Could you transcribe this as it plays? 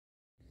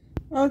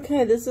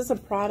Okay, this is a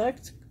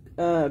product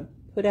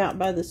put out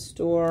by the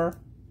store,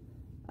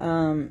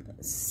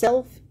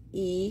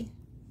 Self-E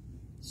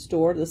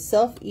store, the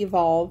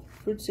Self-Evolve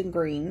Fruits and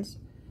Greens.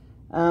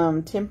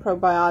 10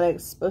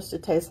 probiotics, supposed to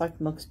taste like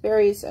milk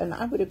berries, and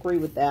I would agree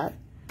with that.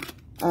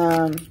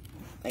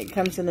 It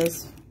comes in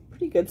this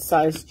pretty good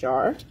sized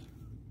jar.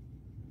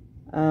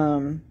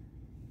 Higher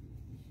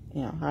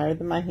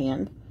than my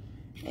hand.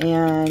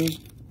 And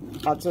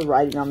lots of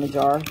writing on the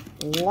jar.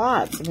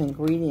 Lots of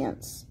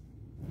ingredients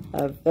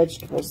of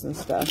vegetables and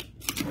stuff.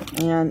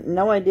 And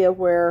no idea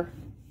where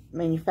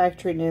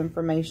manufacturing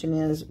information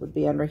is. It would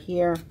be under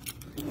here.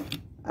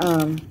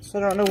 So I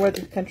don't know where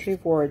the country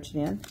of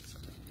origin is.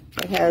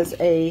 It has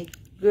a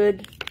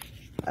good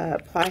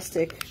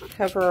plastic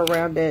cover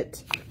around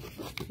it,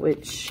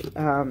 which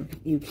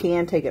you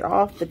can take it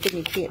off, but then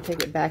you can't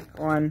take it back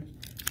on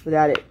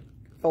without it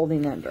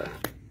folding under.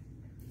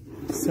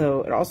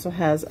 So it also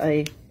has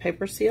a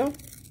paper seal,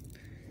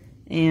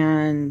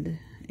 and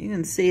you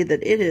can see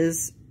that it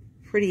is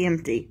pretty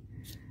empty.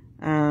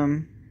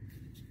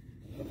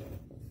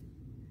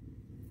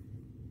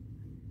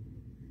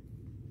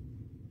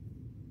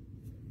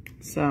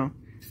 So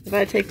if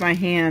I take my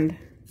hand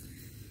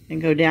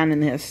and go down in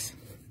this,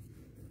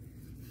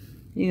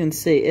 you can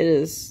see it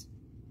is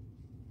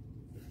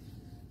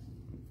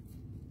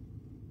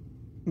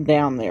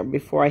down there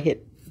before I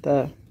hit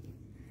the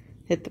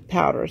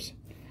powders.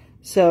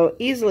 So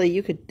easily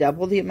you could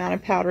double the amount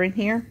of powder in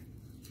here.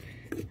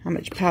 How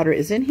much powder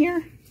is in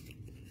here?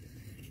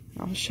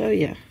 I'll show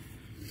you.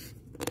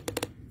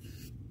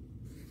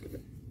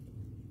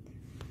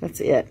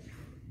 That's it.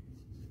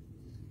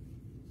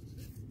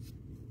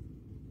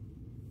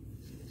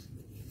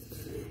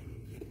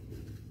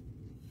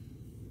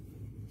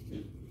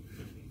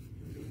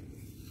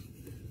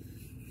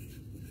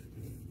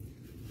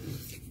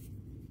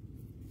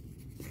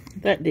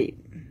 That deep.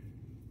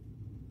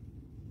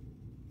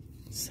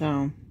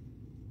 So,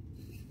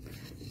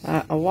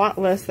 a lot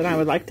less than I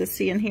would like to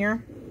see in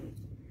here.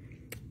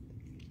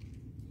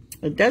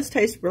 It does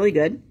taste really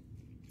good.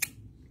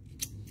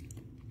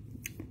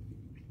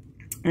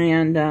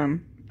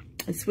 And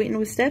it's sweetened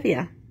with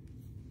stevia.